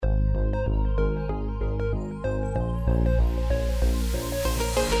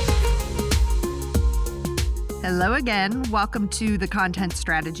Hello again. Welcome to the Content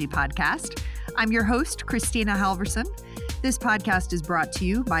Strategy Podcast. I'm your host, Christina Halverson. This podcast is brought to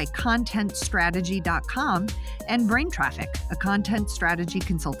you by contentstrategy.com and Brain Traffic, a content strategy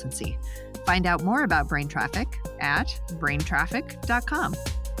consultancy. Find out more about Brain Traffic at braintraffic.com.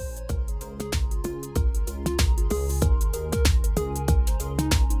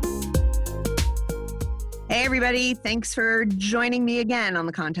 Hey, everybody. Thanks for joining me again on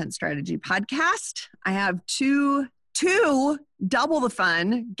the Content Strategy Podcast. I have two double the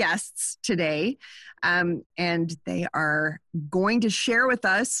fun guests today, and they are going to share with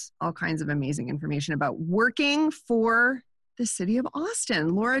us all kinds of amazing information about working for the City of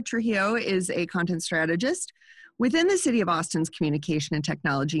Austin. Laura Trujillo is a content strategist within the City of Austin's Communication and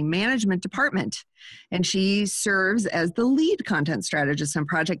Technology Management Department, and she serves as the lead content strategist on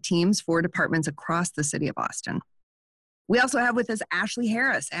project teams for departments across the City of Austin. We also have with us Ashlee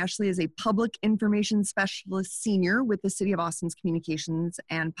Harris. Ashlee is a Public Information Specialist Senior with the City of Austin's Communications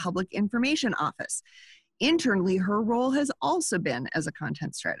and Public Information Office. Internally, her role has also been as a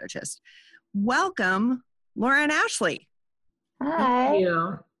content strategist. Welcome, Laura and Ashlee. Hi. Thank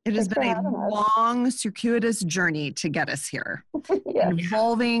you. It has been a long, circuitous journey to get us here, Yes.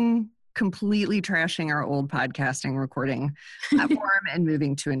 involving completely trashing our old podcasting recording platform and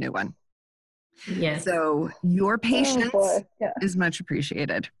moving to a new one. Yes. So your patience is much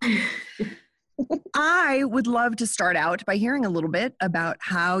appreciated. I would love to start out by hearing a little bit about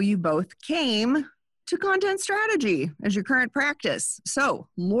how you both came to content strategy as your current practice. So,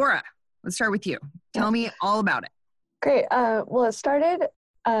 Laura, let's start with you. Tell me all about it. Great. Well, it started,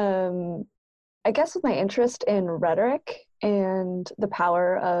 I guess, with my interest in rhetoric and the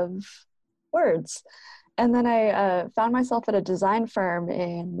power of words. And then I found myself at a design firm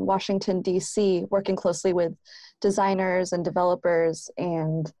in Washington, D.C., working closely with designers and developers,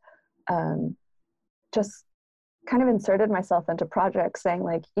 and just kind of inserted myself into projects saying,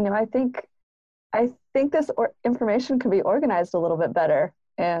 like, I think this information could be organized a little bit better.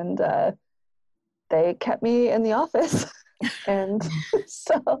 And they kept me in the office. And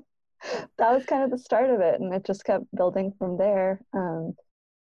so that was kind of the start of it. And it just kept building from there.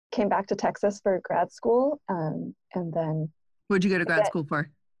 Came back to Texas for grad school. And then. What'd you go to grad school for?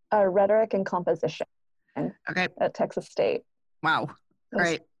 Rhetoric and composition. Okay. At Texas State. Wow.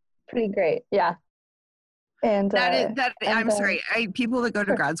 Great. Pretty great. Yeah. And I'm sorry. People that go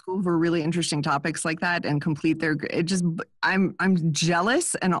to grad school for really interesting topics like that and complete I'm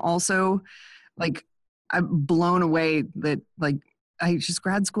jealous, and also like I'm blown away that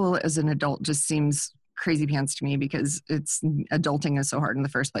grad school as an adult just seems crazy pants to me, because adulting is so hard in the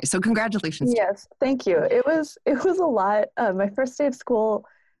first place. So congratulations. Yes, thank you. It was a lot. My first day of school,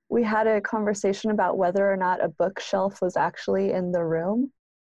 we had a conversation about whether or not a bookshelf was actually in the room,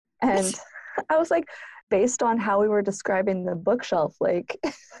 and I was like, based on how we were describing the bookshelf, like,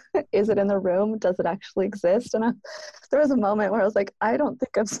 is it in the room? Does it actually exist? And there was a moment where I was like, I don't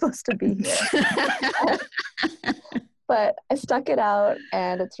think I'm supposed to be here. But I stuck it out,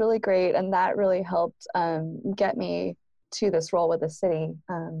 and it's really great. And that really helped get me to this role with the city.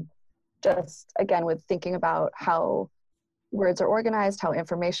 Just, again, with thinking about how words are organized, how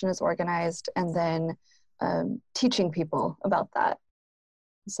information is organized, and then teaching people about that.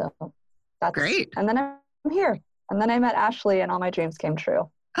 So that's great. And then I'm here. And then I met Ashlee, and all my dreams came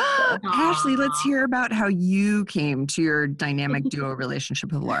true. Ashlee, let's hear about how you came to your dynamic duo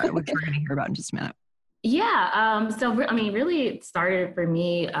relationship with Laura, which we're going to hear about in just a minute. Yeah. Really it started for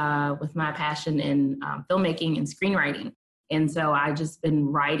me with my passion in filmmaking and screenwriting. And so I just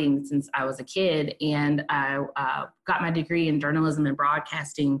been writing since I was a kid, and I got my degree in journalism and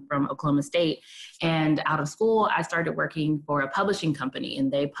broadcasting from Oklahoma State. And out of school, I started working for a publishing company,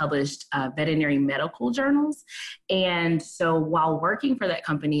 and they published veterinary medical journals. And so while working for that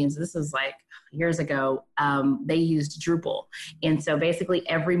company, and this was like years ago, they used Drupal. And so basically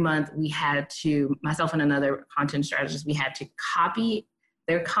every month we had to, myself and another content strategist, we had to copy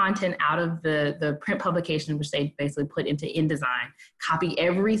their content out of the print publication, which they basically put into InDesign, copy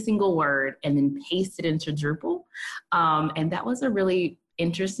every single word, and then paste it into Drupal. And that was a really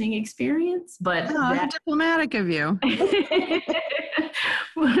interesting experience. But diplomatic of you.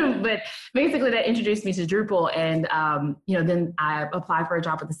 But basically that introduced me to Drupal. And, then I applied for a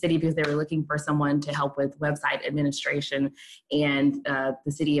job at the city because they were looking for someone to help with website administration. And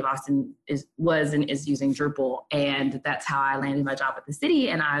the city of Austin is using Drupal. And that's how I landed my job at the city.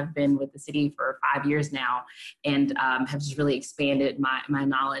 And I've been with the city for 5 years now, and have just really expanded my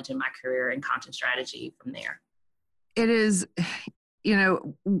knowledge and my career in content strategy from there. It is you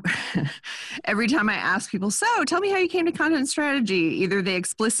know, every time I ask people, so tell me how you came to content strategy, either they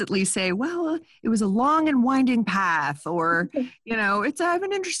explicitly say, well, it was a long and winding path, or, you know, I have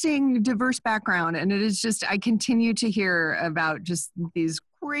an interesting, diverse background. And it is just, I continue to hear about just these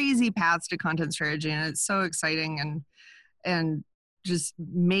crazy paths to content strategy. And it's so exciting and just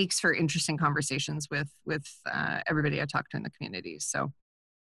makes for interesting conversations with everybody I talk to in the community. So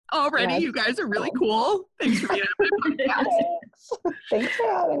already, you guys are really cool. Thanks for being on my podcast. Thanks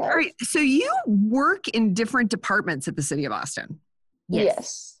for having us. All right, so you work in different departments at the City of Austin.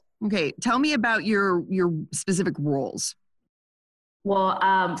 Yes. Okay, tell me about your specific roles. Well,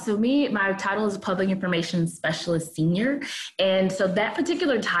 so my title is Public Information Specialist Senior. And so that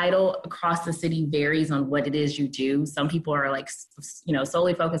particular title across the city varies on what it is you do. Some people are like, you know,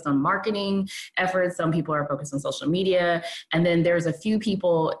 solely focused on marketing efforts. Some people are focused on social media. And then there's a few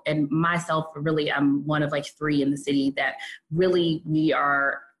people, and myself, really, I'm one of like 3 in the city that really we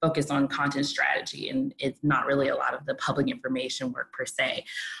are focused on content strategy, and it's not really a lot of the public information work per se.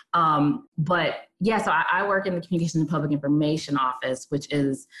 But yeah, so I work in the Communications and Public Information Office, which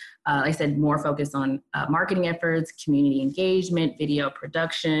is, like I said, more focused on marketing efforts, community engagement, video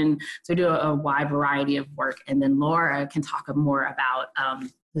production. So we do a wide variety of work. And then Laura can talk more about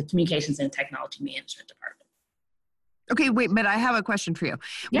the Communications and Technology Management Department. Okay, wait, but I have a question for you.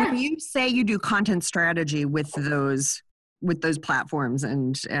 Yeah. When you say you do content strategy with those platforms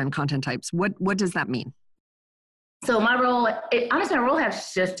and content types, what does that mean? So my role, honestly, my role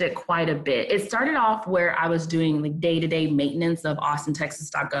has shifted quite a bit. It started off where I was doing like day-to-day maintenance of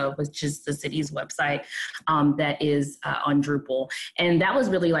austintexas.gov, which is the city's website that is on Drupal. And that was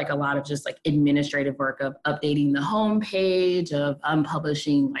really like a lot of just like administrative work of updating the homepage, of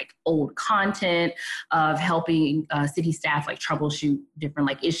publishing like old content, of helping city staff like troubleshoot different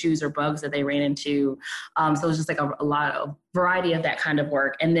like issues or bugs that they ran into. So it was just like a lot of variety of that kind of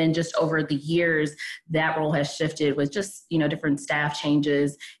work. And then just over the years, that role has shifted with just, you know, different staff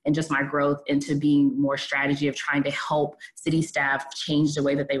changes and just my growth into being more strategy of trying to help city staff change the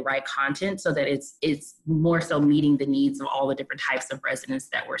way that they write content so that it's more so meeting the needs of all the different types of residents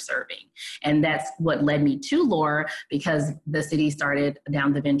that we're serving. And that's what led me to Lore, because the city started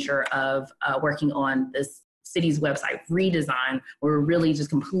down the venture of working on this city's website redesign. We're really just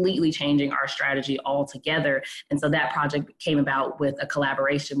completely changing our strategy altogether. And so that project came about with a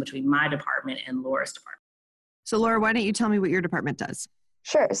collaboration between my department and Laura's department. So Laura, why don't you tell me what your department does?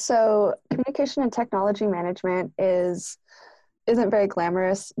 Sure. So communication and technology management isn't very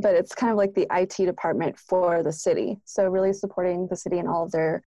glamorous, but it's kind of like the IT department for the city. So really supporting the city in all of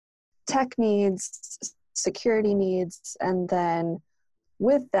their tech needs, security needs. And then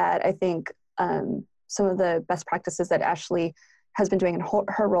with that, I think some of the best practices that Ashlee has been doing in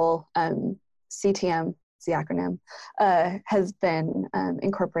her role, CTM, it's the acronym, has been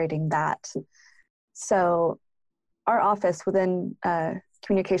incorporating that. So our office within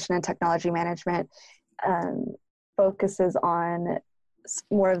communication and technology management focuses on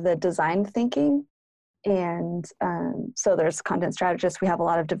more of the design thinking. And so there's content strategists. We have a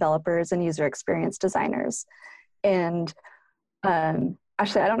lot of developers and user experience designers. And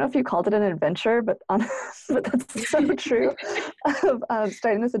actually, I don't know if you called it an adventure, but that's so true, of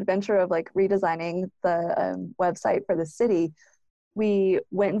starting this adventure of like redesigning the website for the city. We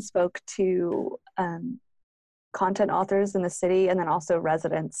went and spoke to content authors in the city and then also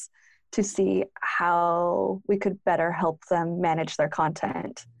residents to see how we could better help them manage their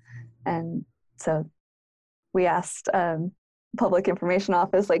content. And so we asked Public Information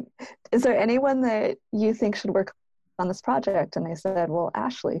Office, like, is there anyone that you think should work on this project? And they said, well,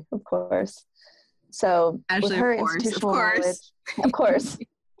 Ashlee, of course. So Ashlee, with her institutional knowledge, of course,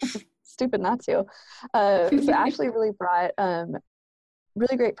 stupid not to. So Ashlee really brought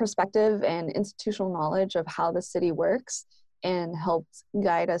really great perspective and institutional knowledge of how the city works and helped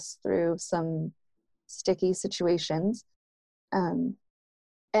guide us through some sticky situations.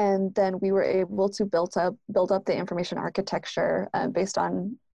 And then we were able to build up the information architecture based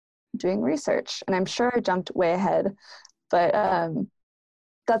on doing research. And I'm sure I jumped way ahead, but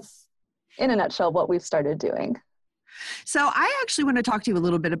that's in a nutshell what we've started doing. So I actually want to talk to you a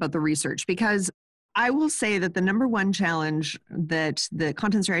little bit about the research, because I will say that the number one challenge that the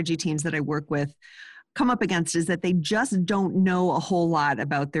content strategy teams that I work with come up against is that they just don't know a whole lot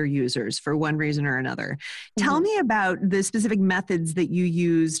about their users for one reason or another. Mm-hmm. Tell me about the specific methods that you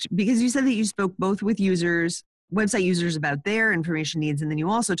used, because you said that you spoke both with users, website users, about their information needs, and then you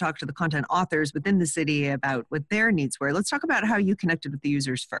also talked to the content authors within the city about what their needs were. Let's talk about how you connected with the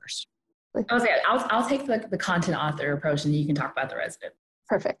users first. I'll take the content author approach, and you can talk about the resident.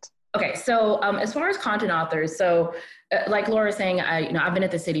 Perfect. Okay, so as far as content authors, so like Laura was saying, I've been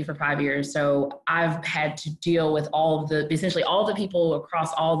at the city for 5 years, so I've had to deal with essentially all the people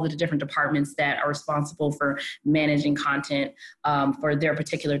across all the different departments that are responsible for managing content for their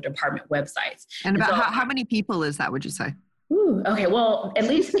particular department websites. And about how many people is that, would you say? Ooh, okay, well, at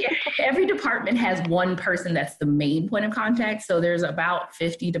least every department has one person that's the main point of contact. So there's about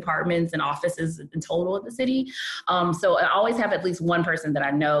 50 departments and offices in total at the city. So I always have at least one person that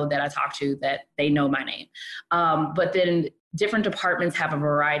I know that I talk to that they know my name. But then different departments have a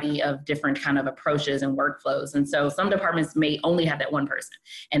variety of different kind of approaches and workflows. And so some departments may only have that one person,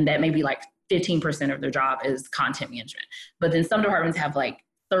 and that may be like 15% of their job is content management. But then some departments have like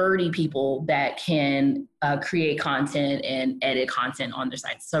 30 people that can create content and edit content on their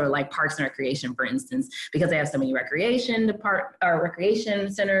sites. So like Parks and Recreation, for instance, because they have so many recreation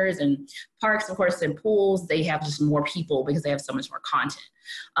centers and parks, of course, and pools, they have just more people because they have so much more content.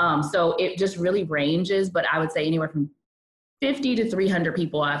 So it just really ranges, but I would say anywhere from 50 to 300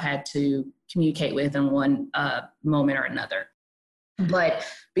 people I've had to communicate with in one moment or another. But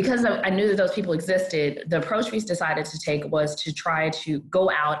because I knew that those people existed, the approach we decided to take was to try to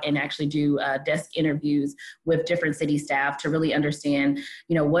go out and actually do desk interviews with different city staff to really understand,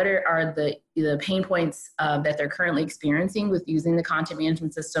 what are the pain points that they're currently experiencing with using the content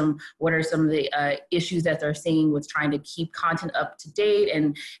management system. What are some of the issues that they're seeing with trying to keep content up to date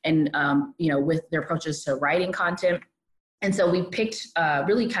and with their approaches to writing content. And so we picked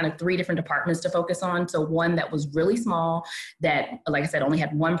really kind of 3 different departments to focus on. So one that was really small that, like I said, only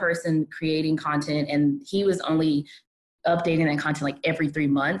had one person creating content, and he was only updating that content like every 3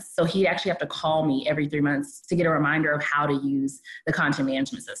 months. So he'd actually have to call me every 3 months to get a reminder of how to use the content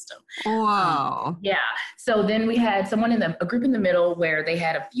management system. Wow. Yeah. So then we had a group in the middle where they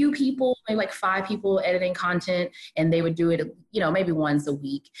had a few people, maybe like 5 people editing content, and they would do it, maybe once a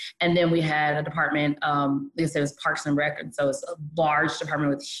week. And then we had a department, it was Parks and Rec. So it's a large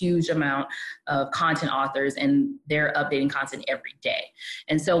department with a huge amount of content authors, and they're updating content every day.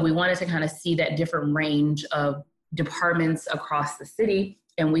 And so we wanted to kind of see that different range of departments across the city,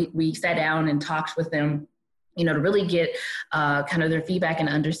 and we sat down and talked with them, to really get kind of their feedback and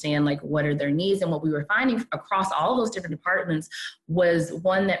understand like what are their needs. And what we were finding across all those different departments was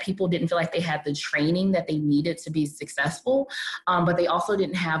one, that people didn't feel like they had the training that they needed to be successful, but they also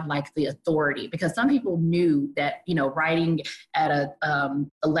didn't have like the authority, because some people knew that, writing at a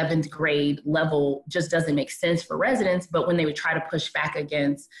 11th grade level just doesn't make sense for residents. But when they would try to push back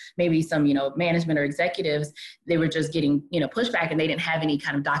against maybe some, management or executives, they were just getting, pushback, and they didn't have any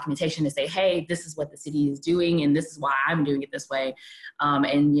kind of documentation to say, hey, this is what the city is doing, and this is why I'm doing it this way.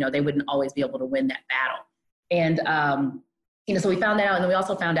 And, they wouldn't always be able to win that battle. And, so we found that out. And then we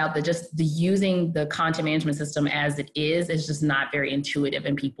also found out that just using the content management system as it is just not very intuitive,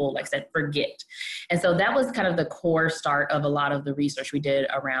 and people, like I said, forget. And so that was kind of the core start of a lot of the research we did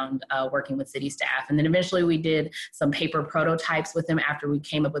around working with city staff. And then eventually we did some paper prototypes with them after we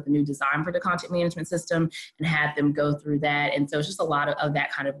came up with a new design for the content management system and had them go through that. And so it's just a lot of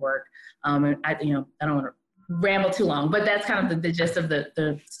that kind of work. And I don't want to ramble too long, but that's kind of the gist of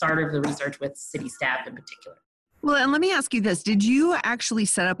the start of the research with city staff in particular. Well, and let me ask you this. Did you actually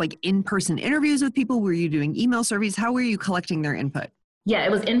set up like in-person interviews with people? Were you doing email surveys? How were you collecting their input? Yeah,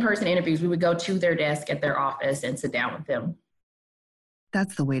 it was in-person interviews. We would go to their desk at their office and sit down with them.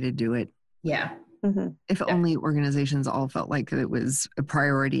 That's the way to do it. Yeah. Mm-hmm. If only organizations all felt like it was a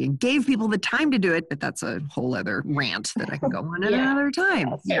priority and gave people the time to do it, but that's a whole other rant that I can go on at another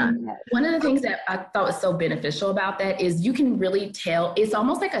time. Yeah. One of the things that I thought was so beneficial about that is you can really tell, it's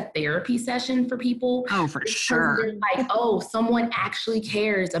almost like a therapy session for people. Oh, for sure. They're like, oh, someone actually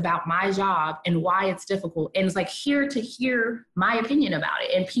cares about my job and why it's difficult. And it's like here to hear my opinion about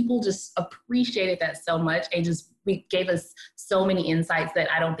it. And people just appreciated that so much. And we gave us so many insights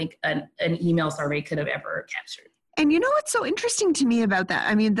that I don't think an email survey could have ever captured. And what's so interesting to me about that?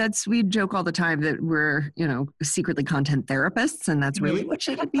 I mean, we joke all the time that we're, secretly content therapists, and that's really what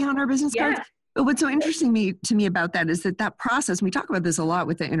should be on our business cards. But what's so interesting to me about that is that process, and we talk about this a lot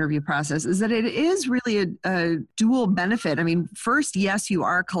with the interview process, is that it is really a dual benefit. I mean, first, yes, you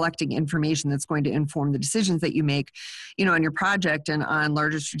are collecting information that's going to inform the decisions that you make, on your project and on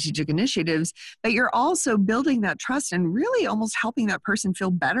larger strategic initiatives, but you're also building that trust and really almost helping that person feel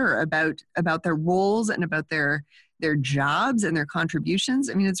better about their roles and about their jobs and their contributions.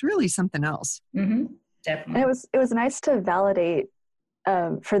 I mean, it's really something else. Mm-hmm. Definitely. And it was nice to validate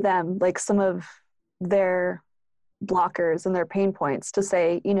for them, like some of their blockers and their pain points, to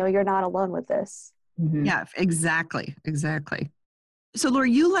say, you're not alone with this. Mm-hmm. Yeah, exactly. So Laura,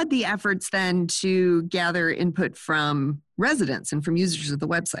 you led the efforts then to gather input from residents and from users of the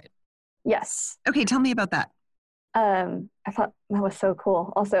website. Yes. Okay, tell me about that. I thought that was so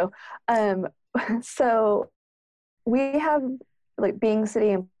cool. Also, so we have, like, being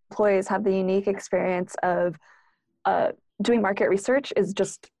city employees have the unique experience of doing market research is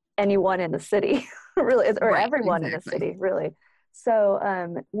just anyone in the city, really, or Right, everyone in the exactly. city, really.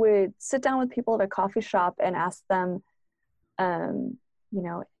 So we'd sit down with people at a coffee shop and ask them, you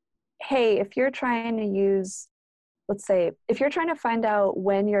know, hey, if you're trying to use, let's say, if you're trying to find out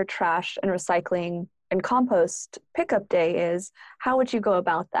when your trash and recycling and compost pickup day is, how would you go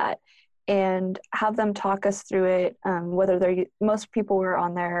about that? And have them talk us through it, whether most people were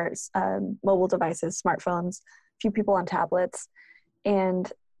on their mobile devices, smartphones, a few people on tablets,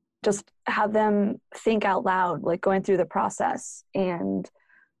 and just have them think out loud, like going through the process. And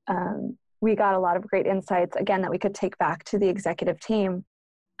we got a lot of great insights, again, that we could take back to the executive team,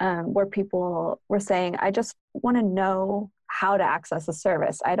 where people were saying, I just want to know how to access a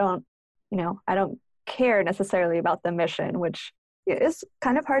service. I don't care necessarily about the mission, which is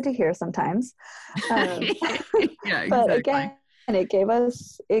kind of hard to hear sometimes. Yeah, exactly. But again, it gave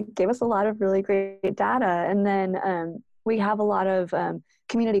us a lot of really great data. And then we have a lot of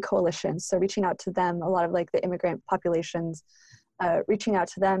community coalitions. So reaching out to them, a lot of, like, the immigrant populations, reaching out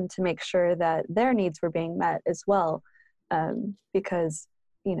to them to make sure that their needs were being met as well. Because,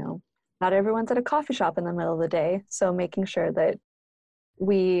 not everyone's at a coffee shop in the middle of the day. So making sure that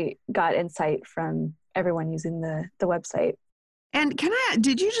we got insight from everyone using the website. And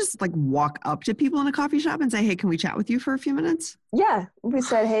did you just, like, walk up to people in a coffee shop and say, hey, can we chat with you for a few minutes? Yeah, we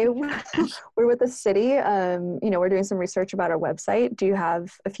said, hey, we're with the city. We're doing some research about our website. Do you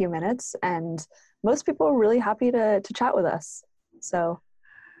have a few minutes? And most people are really happy to chat with us. So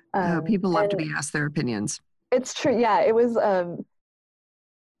people love to be asked their opinions. It's true. Yeah, it was.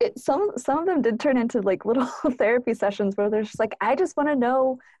 Some of them did turn into, like, little therapy sessions where they're just like, I just want to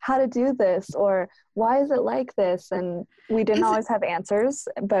know how to do this, or why is it like this? And we didn't always have answers,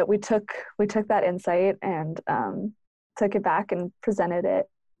 but we took that insight and took it back and presented it.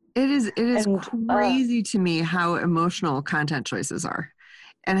 It is crazy to me how emotional content choices are.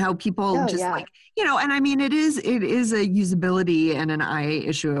 And how people like, and I mean, it is a usability and an IA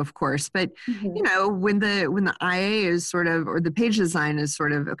issue, of course, but when the IA is sort of, or the page design is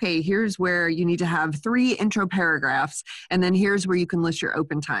sort of, okay, here's where you need to have 3 intro paragraphs, and then here's where you can list your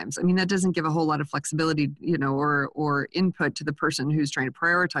open times. I mean, that doesn't give a whole lot of flexibility, or input to the person who's trying to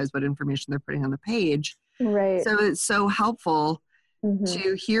prioritize what information they're putting on the page. Right. So it's so helpful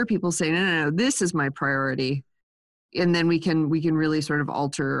to hear people say, no, this is my priority. And then we can really sort of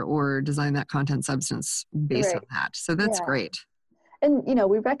alter or design that content substance based on that. So that's great. And,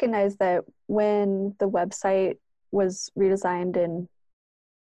 we recognize that when the website was redesigned in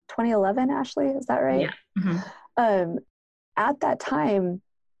 2011, Ashlee, is that right? Yeah. Mm-hmm. At that time,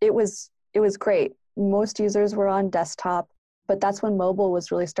 it was great. Most users were on desktop, but that's when mobile was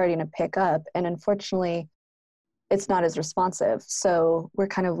really starting to pick up. And unfortunately, it's not as responsive. So we're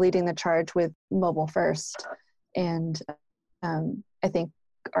kind of leading the charge with mobile first. And I think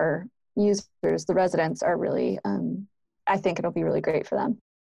our users, the residents, are really, I think it'll be really great for them.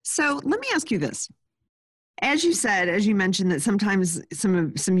 So let me ask you this. As you mentioned that sometimes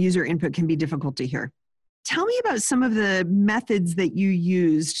some user input can be difficult to hear. Tell me about some of the methods that you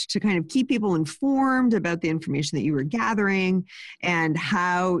used to kind of keep people informed about the information that you were gathering, and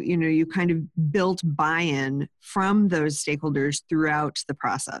how, you kind of built buy-in from those stakeholders throughout the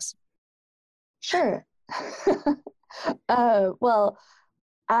process. Sure. Well,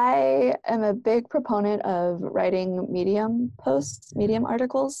 I am a big proponent of writing Medium posts, Medium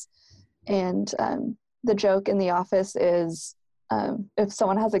articles. And the joke in the office is, if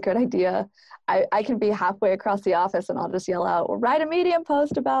someone has a good idea, I can be halfway across the office and I'll just yell out, well, write a Medium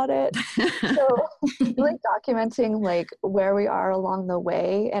post about it. So really documenting, like, where we are along the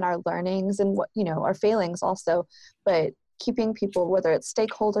way and our learnings and what, our failings also, but keeping people, whether it's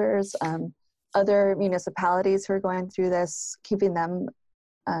stakeholders, other municipalities who are going through this, keeping them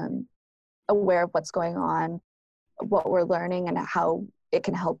aware of what's going on, what we're learning, and how it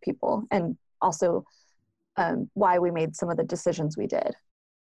can help people, and also why we made some of the decisions we did.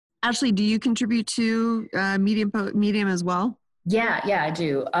 Ashlee, do you contribute to Medium as well? Yeah, I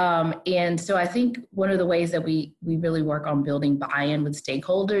do. And so I think one of the ways that we really work on building buy-in with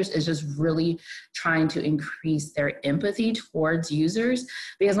stakeholders is just really trying to increase their empathy towards users.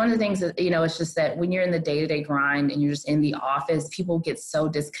 Because one of the things that, it's just that when you're in the day-to-day grind and you're just in the office, people get so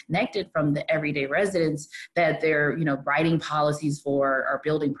disconnected from the everyday residents that they're, writing policies for or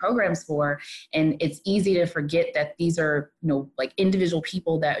building programs for. And it's easy to forget that these are, like individual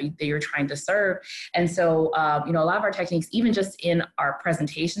people that you're trying to serve. And so, a lot of our techniques, even just just in our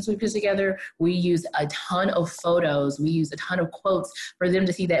presentations we put together, we use a ton of photos, we use a ton of quotes for them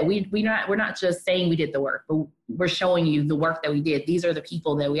to see that we're not just saying we did the work, but we're showing you the work that we did. These are the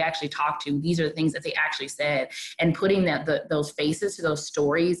people that we actually talked to. These are the things that they actually said. And putting those faces to those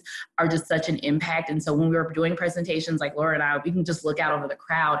stories are just such an impact. And so when we were doing presentations like Laura and I, we can just look out over the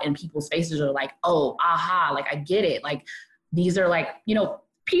crowd and people's faces are like, oh, aha, like I get it. Like these are like,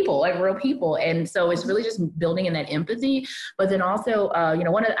 people, like real people. And so it's really just building in that empathy. But then also,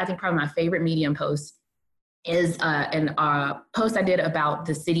 one of, I think probably my favorite Medium posts is a post I did about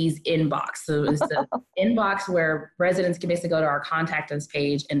the city's inbox. So it's the inbox where residents can basically go to our contact us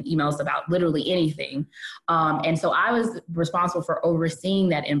page and email us about literally anything. And so I was responsible for overseeing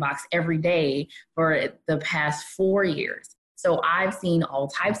that inbox every day for the past 4 years. So I've seen all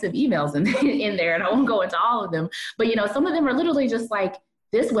types of emails in there, and I won't go into all of them. But, some of them are literally just like,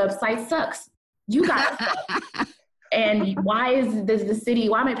 this website sucks. You guys suck. And why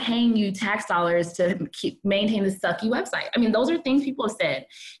am I paying you tax dollars to maintain this sucky website? I mean, those are things people have said.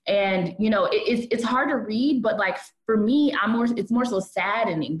 And, it's hard to read, but like for me, it's more so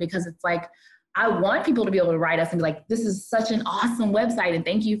saddening because it's like, I want people to be able to write us and be like, this is such an awesome website. And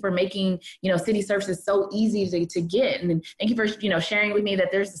thank you for making, city services so easy to get. And thank you for, sharing with me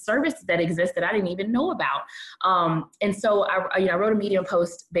that there's a service that exists that I didn't even know about. And so I wrote a Medium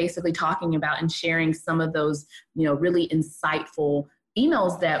post basically talking about and sharing some of those, really insightful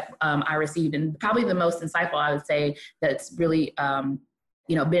emails that I received. And probably the most insightful, I would say, that's really,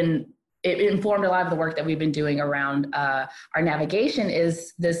 it informed a lot of the work that we've been doing around our navigation.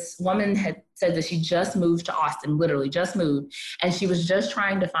 Is this woman had said that she just moved to Austin, literally just moved, and she was just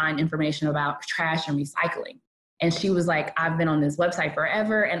trying to find information about trash and recycling. And she was like, I've been on this website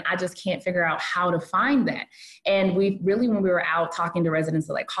forever and I just can't figure out how to find that. And we really, when we were out talking to residents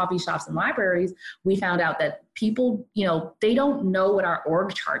of like coffee shops and libraries, we found out that people, they don't know what our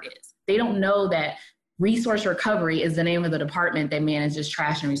org chart is. They don't know that Resource Recovery is the name of the department that manages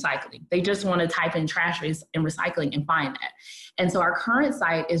trash and recycling. They just want to type in trash and recycling and find that. And so our current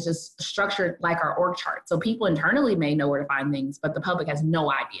site is just structured like our org chart. So people internally may know where to find things, but the public has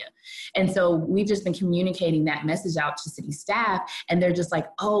no idea. And so we've just been communicating that message out to city staff, and they're just like,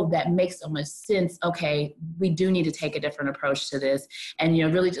 oh, that makes so much sense. Okay, we do need to take a different approach to this. And,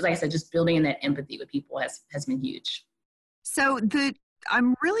 really, just like I said, just building in that empathy with people has been huge. So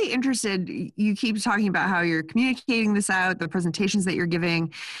I'm really interested, you keep talking about how you're communicating this out, the presentations that you're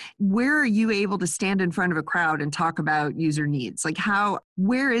giving. Where are you able to stand in front of a crowd and talk about user needs? Like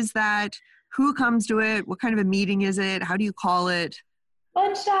where is that? Who comes to it? What kind of a meeting is it? How do you call it?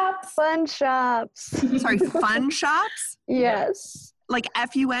 Fun shops. Fun shops. Sorry, fun shops? Yes. Like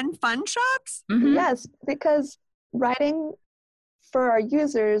FUN, fun shops? Mm-hmm. Yes, because writing for our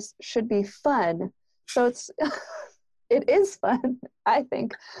users should be fun. So it is fun, I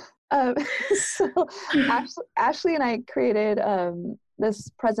think. So Ashlee and I created this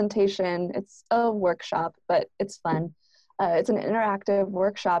presentation. It's a workshop, but it's fun. It's an interactive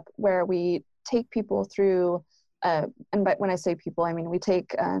workshop where we take people through, and when I say people, I mean we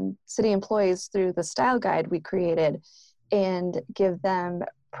take city employees through the style guide we created and give them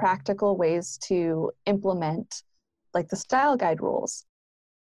practical ways to implement like the style guide rules.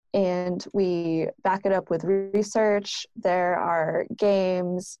 And we back it up with research. There are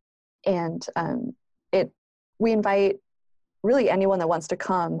games, and we invite really anyone that wants to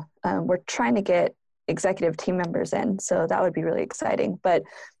come. We're trying to get executive team members in, so that would be really exciting. But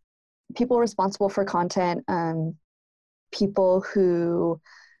people responsible for content, people who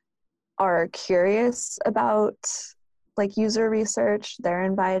are curious about like user research, they're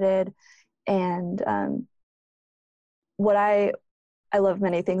invited. And what I love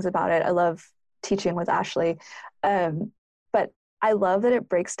many things about it. I love teaching with Ashlee. But I love that it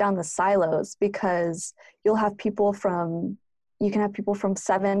breaks down the silos, because you can have people from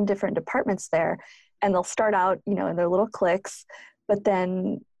 7 different departments there, and they'll start out, in their little cliques, but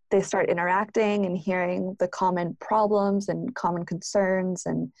then they start interacting and hearing the common problems and common concerns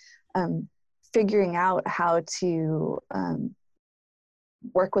and figuring out how to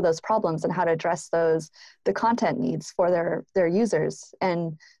work with those problems and how to address the content needs for their users.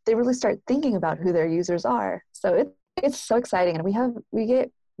 And they really start thinking about who their users are. So it's so exciting, and we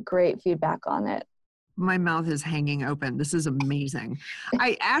get great feedback on it. My mouth is hanging open. This is amazing.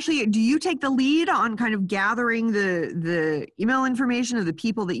 Ashlee, do you take the lead on kind of gathering the email information of the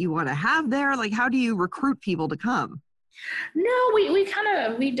people that you want to have there? Like, how do you recruit people to come? No, we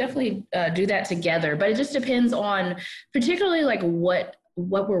definitely do that together, but it just depends on particularly like what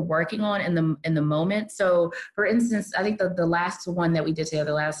what we're working on in the moment. So for instance, I think the last one that we did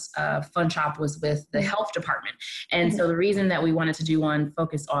together, the last fun shop was with the health department. And so the reason that we wanted to do one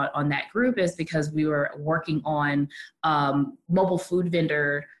focused on that group is because we were working on mobile food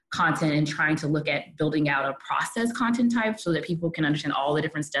vendor content and trying to look at building out a process content type so that people can understand all the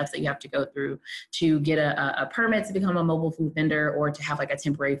different steps that you have to go through to get a permit to become a mobile food vendor or to have like a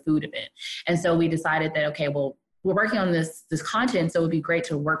temporary food event. And so we decided that, okay, well, we're working on this content, so it would be great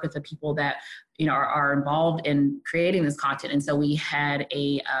to work with the people that, you know, are involved in creating this content. And so we had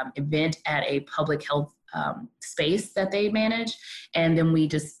a event at a public health space that they manage. And then we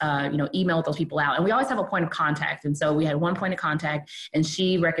just, emailed those people out. And we always have a point of contact. And so we had one point of contact, and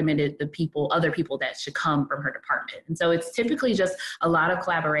she recommended other people that should come from her department. And so it's typically just a lot of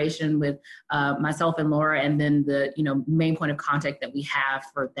collaboration with myself and Laura, and then the, main point of contact that we have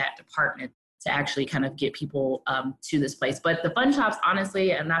for that department to actually kind of get people to this place. But the fun shops,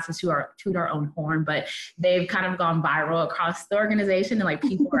 honestly, and not to toot our own horn, but they've kind of gone viral across the organization, and like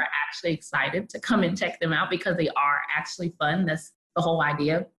people are actually excited to come and check them out because they are actually fun. That's the whole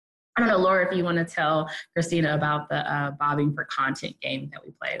idea. I don't know, Laura, if you want to tell Christina about the bobbing for content game that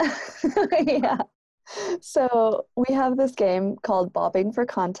we played. Yeah. So we have this game called Bobbing for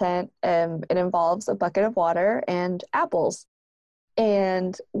Content. It involves a bucket of water and apples.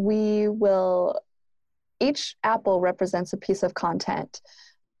 And each apple represents a piece of content.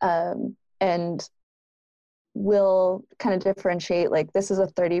 And we'll kind of differentiate, like, this is a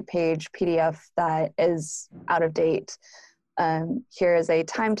 30-page PDF that is out of date. Here is a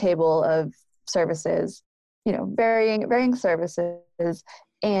timetable of services, varying services.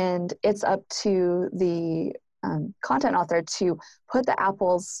 And it's up to the content author to put the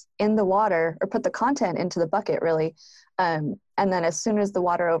apples in the water, or put the content into the bucket, really. And then as soon as the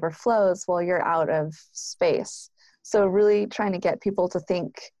water overflows, well, you're out of space. So really trying to get people to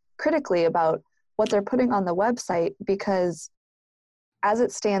think critically about what they're putting on the website, because as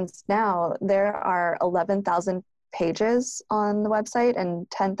it stands now, there are 11,000 pages on the website and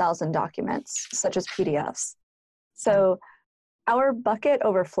 10,000 documents, such as PDFs. So our bucket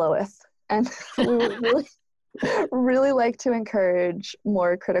overfloweth, and we would really like to encourage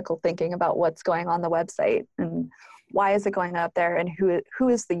more critical thinking about what's going on the website and why is it going up there, and who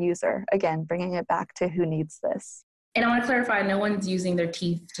is the user. Again, bringing it back to who needs this. And I want to clarify, no one's using their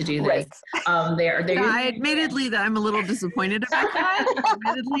teeth to do this. Right. Admittedly, that I'm a little disappointed about that.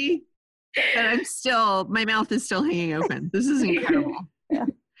 Admittedly, that my mouth is still hanging open. This is incredible. Yeah.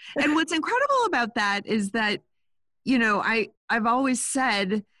 And what's incredible about that is that, I've always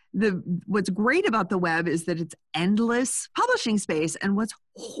said what's great about the web is that it's endless publishing space. And what's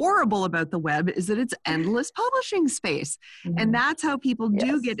horrible about the web is that it's endless publishing space. Mm-hmm. And that's how people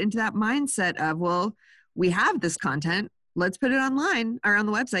do get into that mindset of, well, we have this content, let's put it online or on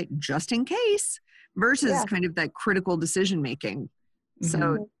the website just in case, versus kind of that critical decision making. Mm-hmm.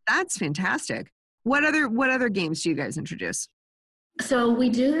 So that's fantastic. What other games do you guys introduce? So we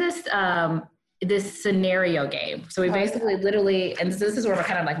do this scenario game. So we basically literally, and this is where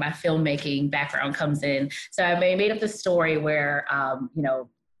kind of like my filmmaking background comes in. So I made up this story where,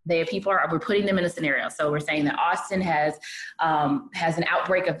 we're putting them in a scenario. So we're saying that Austin has an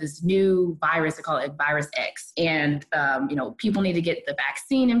outbreak of this new virus. They call it Virus X. And, people need to get the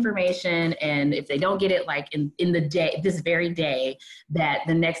vaccine information. And if they don't get it, like in the day, this very day, that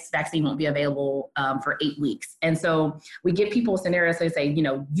the next vaccine won't be available for 8 weeks. And so we give people a scenario. So they say,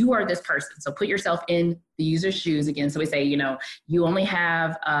 you are this person. So put yourself in the user's shoes again. So we say, you only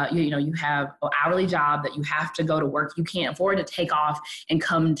have, you have an hourly job that you have to go to work. You can't afford to take off and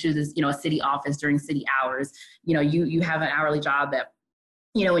come to this, a city office during city hours. You have an hourly job that,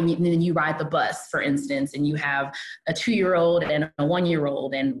 and then you ride the bus, for instance, and you have a 2-year-old and a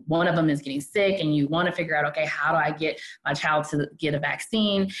 1-year-old, and one of them is getting sick, and you want to figure out, okay, how do I get my child to get a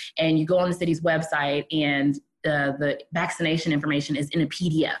vaccine? And you go on the city's website, and the vaccination information is in a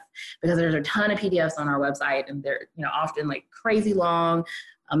PDF, because there's a ton of PDFs on our website, and they're often like crazy long,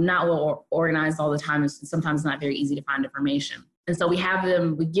 not well organized all the time, and sometimes not very easy to find information. And so we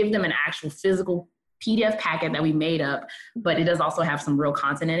give them an actual physical PDF packet that we made up, but it does also have some real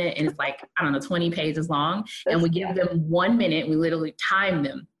content in it, and it's like 20 pages long. And we give them 1 minute. We literally time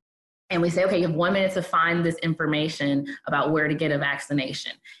them. And we say, okay, you have 1 minute to find this information about where to get a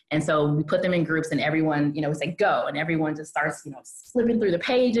vaccination. And so we put them in groups, and everyone, we say go, and everyone just starts, flipping through the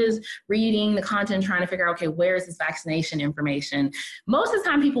pages, reading the content, trying to figure out, okay, where is this vaccination information? Most of the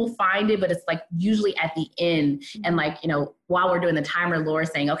time people find it, but it's like usually at the end. And while we're doing the timer, Laura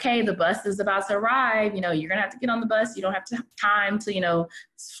saying, okay, the bus is about to arrive. You're going to have to get on the bus. You don't have time to,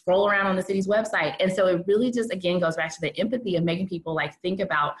 scroll around on the city's website. And so it really just, again, goes back to the empathy of making people like think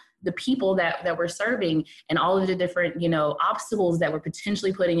about the people that we're serving and all of the different, obstacles that we're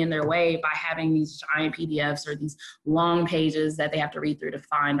potentially putting in their way by having these giant PDFs or these long pages that they have to read through to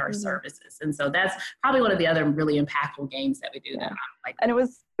find our services. And so that's probably one of the other really impactful games that we do. Yeah. That I like. And it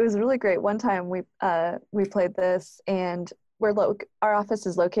was really great. One time we played this, and our office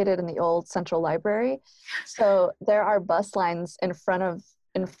is located in the old Central Library. So there are bus lines in front of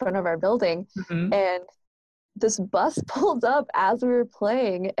our building. Mm-hmm. And this bus pulled up as we were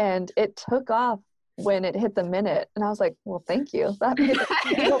playing, and it took off when it hit the minute. And I was like, well, thank you. That made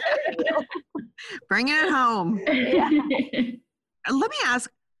it bringing it home. Yeah. Let me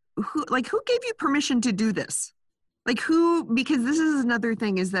ask, who gave you permission to do this? Because this is another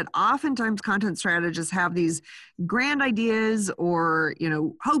thing, is that oftentimes content strategists have these grand ideas or,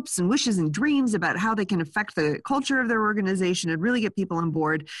 hopes and wishes and dreams about how they can affect the culture of their organization and really get people on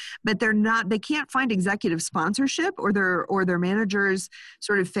board, but they can't find executive sponsorship, or their managers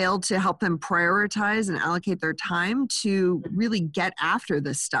sort of fail to help them prioritize and allocate their time to really get after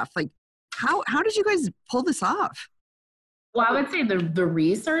this stuff. Like, how did you guys pull this off? Well, I would say the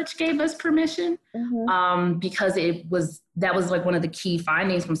research gave us permission, because that was like one of the key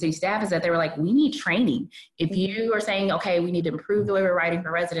findings from city staff, is that they were like, we need training. If you are saying, okay, we need to improve the way we're writing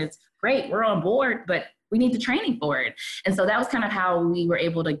for residents, great, we're on board, but we need the training for it. And so that was kind of how we were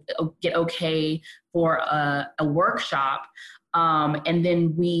able to get okay for a workshop. And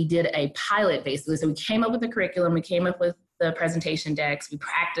then we did a pilot, basically. So we came up with the curriculum, we came up with the presentation decks, we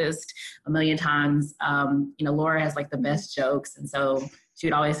practiced a million times. Laura has like the best jokes. And so she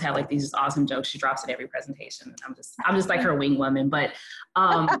would always have like these just awesome jokes she drops at every presentation. I'm just like her wing woman. But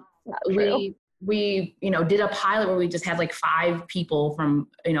we did a pilot where we just had like 5 people from,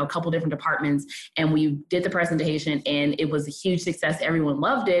 a couple different departments, and we did the presentation, and it was a huge success. Everyone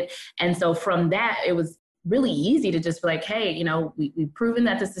loved it. And so from that, it was really easy to just be like, hey, we've proven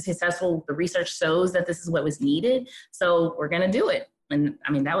that this is successful. The research shows that this is what was needed. So we're going to do it. And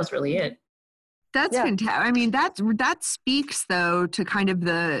that was really it. That's fantastic. That speaks though to kind of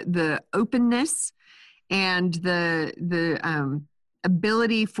the openness and the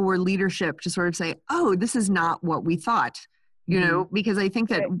ability for leadership to sort of say, oh, this is not what we thought, because I think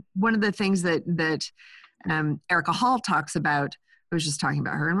that one of the things that Erica Hall talks about, I was just talking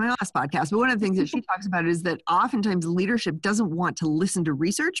about her in my last podcast, but one of the things that she talks about is that oftentimes leadership doesn't want to listen to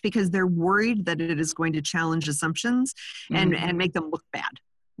research because they're worried that it is going to challenge assumptions and make them look bad,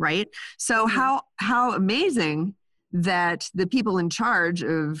 right? So how amazing that the people in charge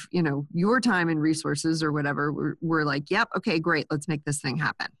of, your time and resources or whatever were like, yep, okay, great, let's make this thing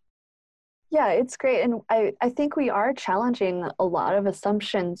happen. Yeah, it's great. And I think we are challenging a lot of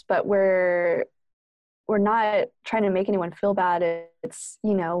assumptions, but we're not trying to make anyone feel bad. It's,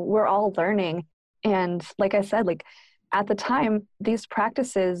 we're all learning. And like I said, like at the time, these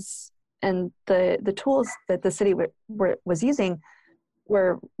practices and the tools that the city was using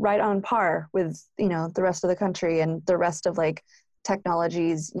were right on par with, the rest of the country and the rest of like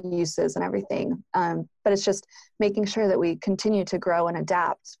technologies, uses and everything. But it's just making sure that we continue to grow and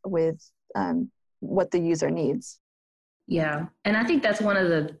adapt with what the user needs. Yeah. And I think that's one of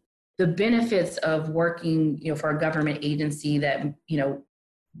the benefits of working, for a government agency, that,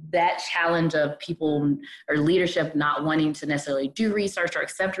 that challenge of people or leadership not wanting to necessarily do research or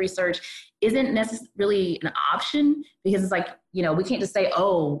accept research isn't necessarily an option, because it's like, we can't just say,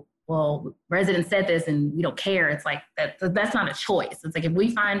 oh, well, residents said this and we don't care. It's like, that's not a choice. It's like, if we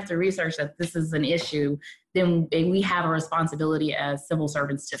find through research that this is an issue, then we have a responsibility as civil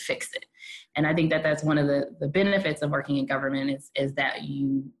servants to fix it. And I think that that's one of the benefits of working in government is that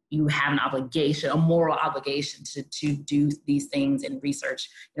you have an obligation, a moral obligation to do these things, and research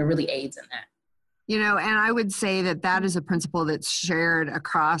really aids in that. And I would say that is a principle that's shared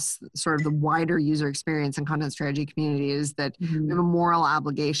across sort of the wider user experience and content strategy community, is that we have a moral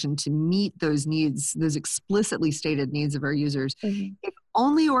obligation to meet those needs, those explicitly stated needs of our users. If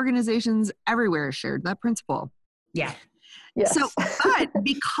only organizations everywhere shared that principle. Yeah. Yes. So, but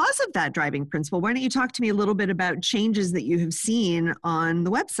because of that driving principle, why don't you talk to me a little bit about changes that you have seen on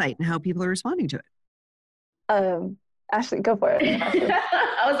the website and how people are responding to it? Ashlee, go for it.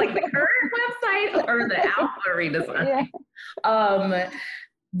 I was like, the current website or the alpha redesign? Yeah.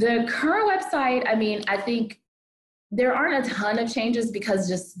 The current website, I think there aren't a ton of changes, because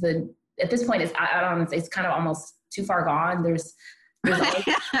just at this point, it's kind of almost too far gone. There's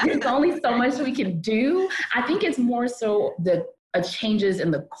only so much we can do. I think it's more so the changes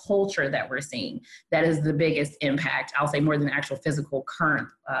in the culture that we're seeing that is the biggest impact. I'll say more than the actual physical current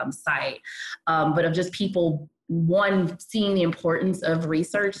site, but of just people, one, seeing the importance of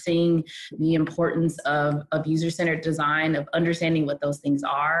research, seeing the importance of user-centered design, of understanding what those things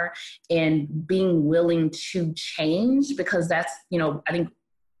are, and being willing to change, because that's, I think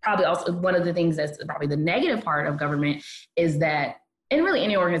probably also one of the things that's probably the negative part of government is that, and really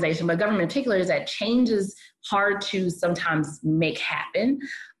any organization, but government in particular, is that change is hard to sometimes make happen.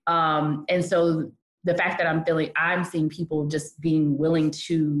 And so the fact that I'm seeing people just being willing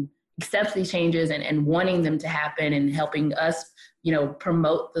to accept these changes and wanting them to happen and helping us,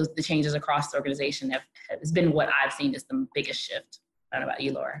 promote the changes across the organization has been what I've seen is the biggest shift. I don't know about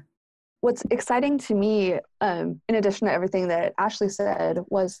you, Laura. What's exciting to me, in addition to everything that Ashlee said,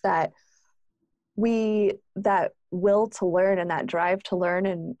 was that that will to learn and that drive to learn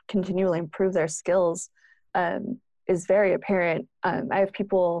and continually improve their skills is very apparent. I have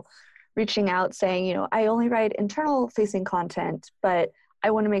people reaching out saying, I only write internal facing content, but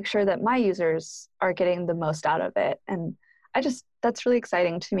I want to make sure that my users are getting the most out of it. And that's really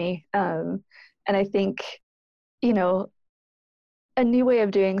exciting to me. And I think, a new way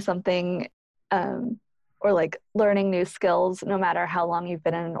of doing something or like learning new skills, no matter how long you've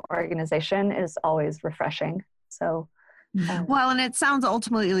been in an organization, is always refreshing. So, well, and it sounds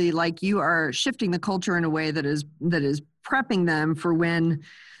ultimately like you are shifting the culture in a way that is prepping them for when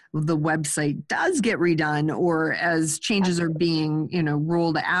the website does get redone, or as changes are being,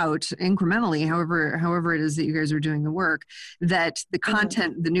 rolled out incrementally, however it is that you guys are doing the work, that the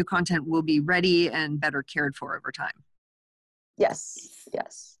content, the new content will be ready and better cared for over time. Yes.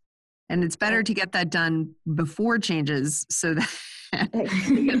 And it's better to get that done before changes, so that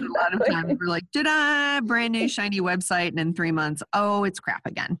because a lot of times we're like, brand new shiny website, and in 3 months, oh, it's crap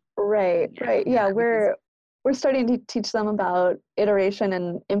again. Right. Yeah, we're starting to teach them about iteration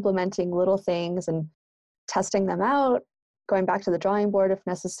and implementing little things and testing them out, going back to the drawing board if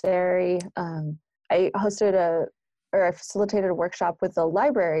necessary. I facilitated a workshop with the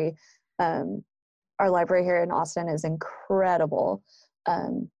library. Our library here in Austin is incredible.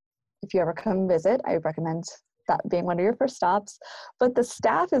 If you ever come visit, I recommend that being one of your first stops. But the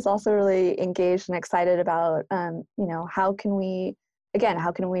staff is also really engaged and excited about, how can we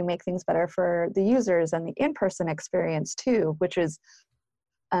make things better for the users and the in-person experience too, which is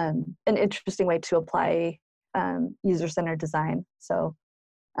an interesting way to apply user-centered design. So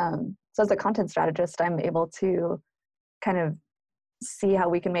as a content strategist, I'm able to kind of see how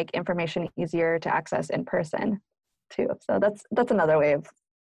we can make information easier to access in person too. So that's another way of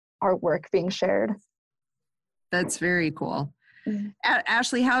our work being shared. That's very cool. Mm-hmm.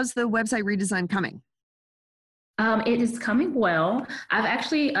 Ashlee, how's the website redesign coming? It is coming well. I've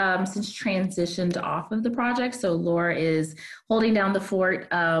actually since transitioned off of the project, so Laura is holding down the fort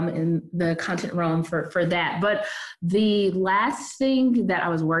in the content realm for that. But the last thing that I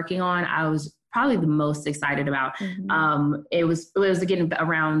was working on, I was probably the most excited about. Mm-hmm. It was again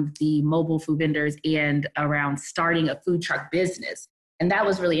around the mobile food vendors and around starting a food truck business. And that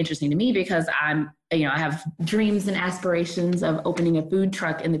was really interesting to me because I have dreams and aspirations of opening a food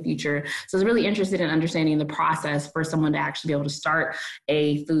truck in the future. So I was really interested in understanding the process for someone to actually be able to start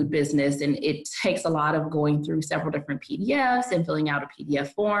a food business. And it takes a lot of going through several different PDFs and filling out a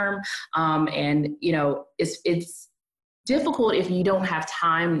PDF form. It's difficult if you don't have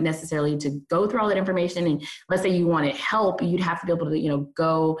time necessarily to go through all that information. And let's say you wanted help, you'd have to be able to,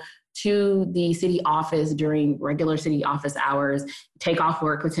 go to the city office during regular city office hours, take off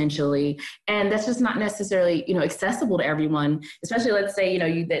work potentially. And that's just not necessarily, accessible to everyone, especially let's say,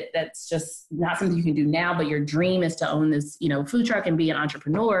 that's just not something you can do now, but your dream is to own this, food truck and be an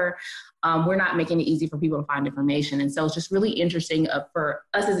entrepreneur. We're not making it easy for people to find information. And so it's just really interesting for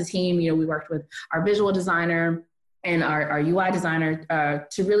us as a team. We worked with our visual designer and our UI designer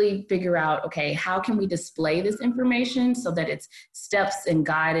to really figure out, okay, how can we display this information so that it's steps and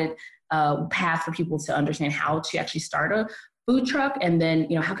guided path for people to understand how to actually start a food truck, and then,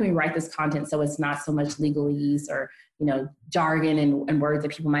 how can we write this content so it's not so much legalese or, jargon and words that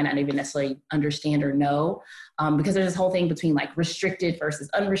people might not even necessarily understand or know, because there's this whole thing between like restricted versus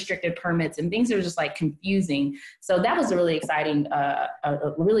unrestricted permits and things that are just like confusing. So that was a really exciting,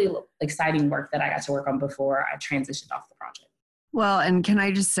 work that I got to work on before I transitioned off the project. Well, and can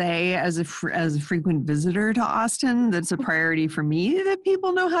I just say, as a frequent visitor to Austin, that's a priority for me that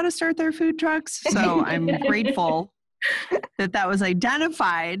people know how to start their food trucks. So I'm grateful that was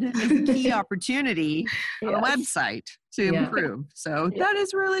identified as a key opportunity on the website to improve. So that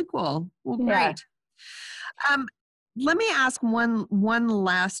is really cool. Well, great. Let me ask one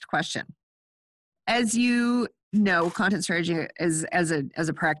last question. As you no, content strategy is as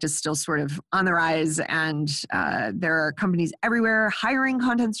a practice still sort of on the rise, and there are companies everywhere hiring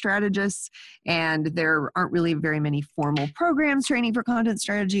content strategists, and there aren't really very many formal programs training for content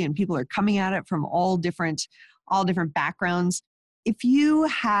strategy, and people are coming at it from all different backgrounds. If you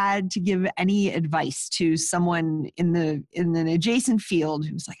had to give any advice to someone in an adjacent field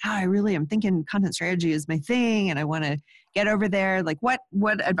who's like, I really am thinking content strategy is my thing and I want to get over there, like what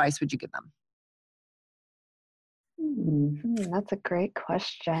advice would you give them? That's a great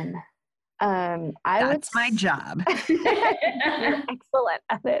question. That's my job. You're excellent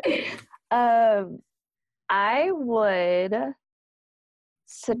at it. I would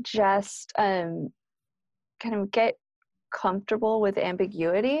suggest kind of get comfortable with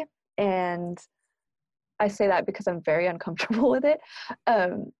ambiguity, and I say that because I'm very uncomfortable with it,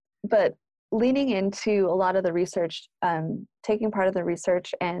 but leaning into a lot of the research, taking part of the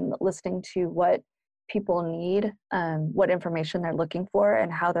research and listening to what people need, what information they're looking for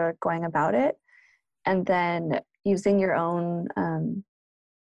and how they're going about it, and then using your own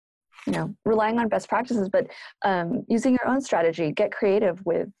relying on best practices, but using your own strategy. Get creative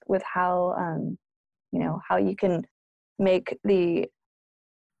with how how you can make bring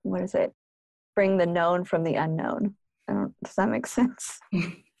the known from the unknown. Does that make sense?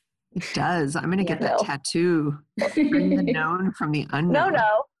 It does. I'm going to get that tattoo. Bring the known from the unknown.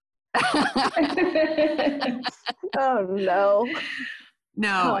 No. Oh, no.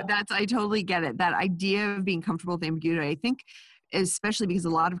 No, I totally get it. That idea of being comfortable with ambiguity, I think, especially because a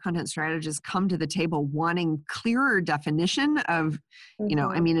lot of content strategists come to the table wanting clearer definition of,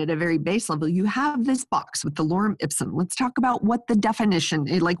 at a very base level, you have this box with the lorem ipsum. Let's talk about what the definition,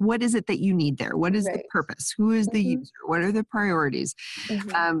 like what is it that you need there? What is the purpose? Who is the user? What are the priorities?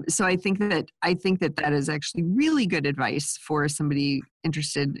 So I think that is actually really good advice for somebody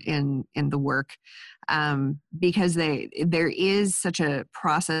interested in the work, because there is such a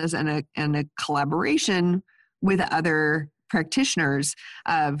process and a collaboration with other practitioners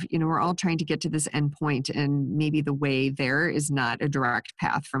of, we're all trying to get to this end point, and maybe the way there is not a direct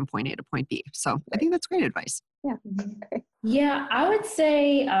path from point A to point B. So I think that's great advice. Yeah. Yeah, I would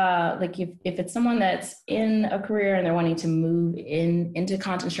say if it's someone that's in a career and they're wanting to move into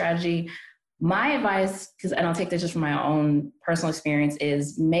content strategy, my advice, and I'll take this just from my own personal experience,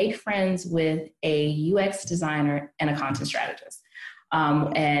 is make friends with a UX designer and a content strategist.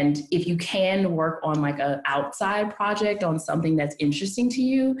 And if you can work on like an outside project on something that's interesting to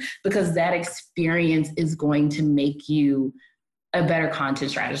you, because that experience is going to make you a better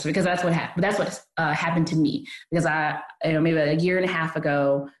content strategist, because that's what happened. That's what happened to me, because maybe a year and a half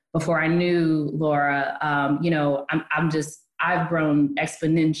ago, before I knew Laura, I've grown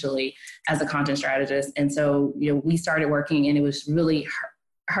exponentially as a content strategist. And so, we started working, and it was really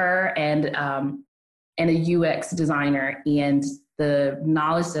her and a UX designer, and the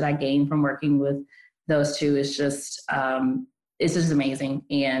knowledge that I gained from working with those two is just, it's just amazing.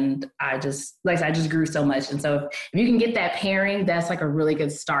 And I just grew so much. And so if you can get that pairing, that's like a really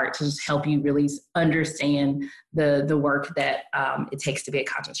good start to just help you really understand the work that it takes to be a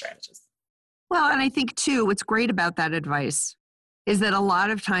content strategist. Well, and I think too, what's great about that advice is that a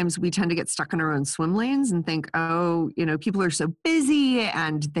lot of times we tend to get stuck in our own swim lanes and think, people are so busy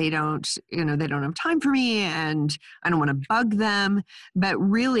and they don't have time for me and I don't want to bug them. But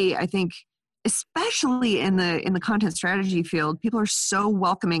really, I think, especially in the content strategy field, people are so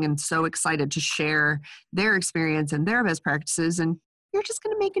welcoming and so excited to share their experience and their best practices, and you're just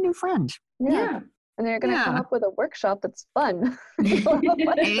going to make a new friend. Yeah. And they're going to come up with a workshop that's fun.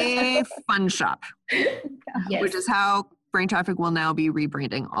 A fun shop, Yes. Which is how Brain Traffic will now be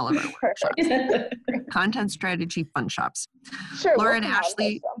rebranding all of our workshops. Content strategy fun shops. Sure. Laura and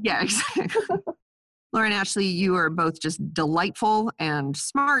Ashlee, exactly. Laura and Ashlee, you are both just delightful and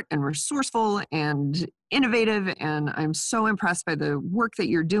smart and resourceful and innovative, and I'm so impressed by the work that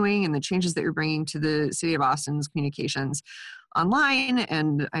you're doing and the changes that you're bringing to the City of Austin's communications online,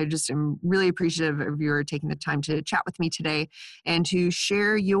 and I just am really appreciative of your taking the time to chat with me today and to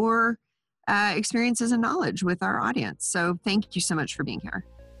share your experiences and knowledge with our audience. So thank you so much for being here.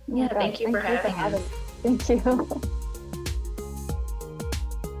 Yeah, thank you for having us. Thank you.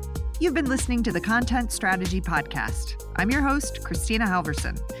 You've been listening to the Content Strategy Podcast. I'm your host, Christina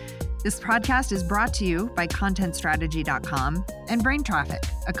Halverson. This podcast is brought to you by ContentStrategy.com and Brain Traffic,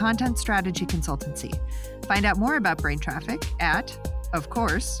 a content strategy consultancy. Find out more about Brain Traffic at, of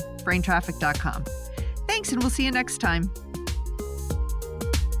course, BrainTraffic.com. Thanks, and we'll see you next time.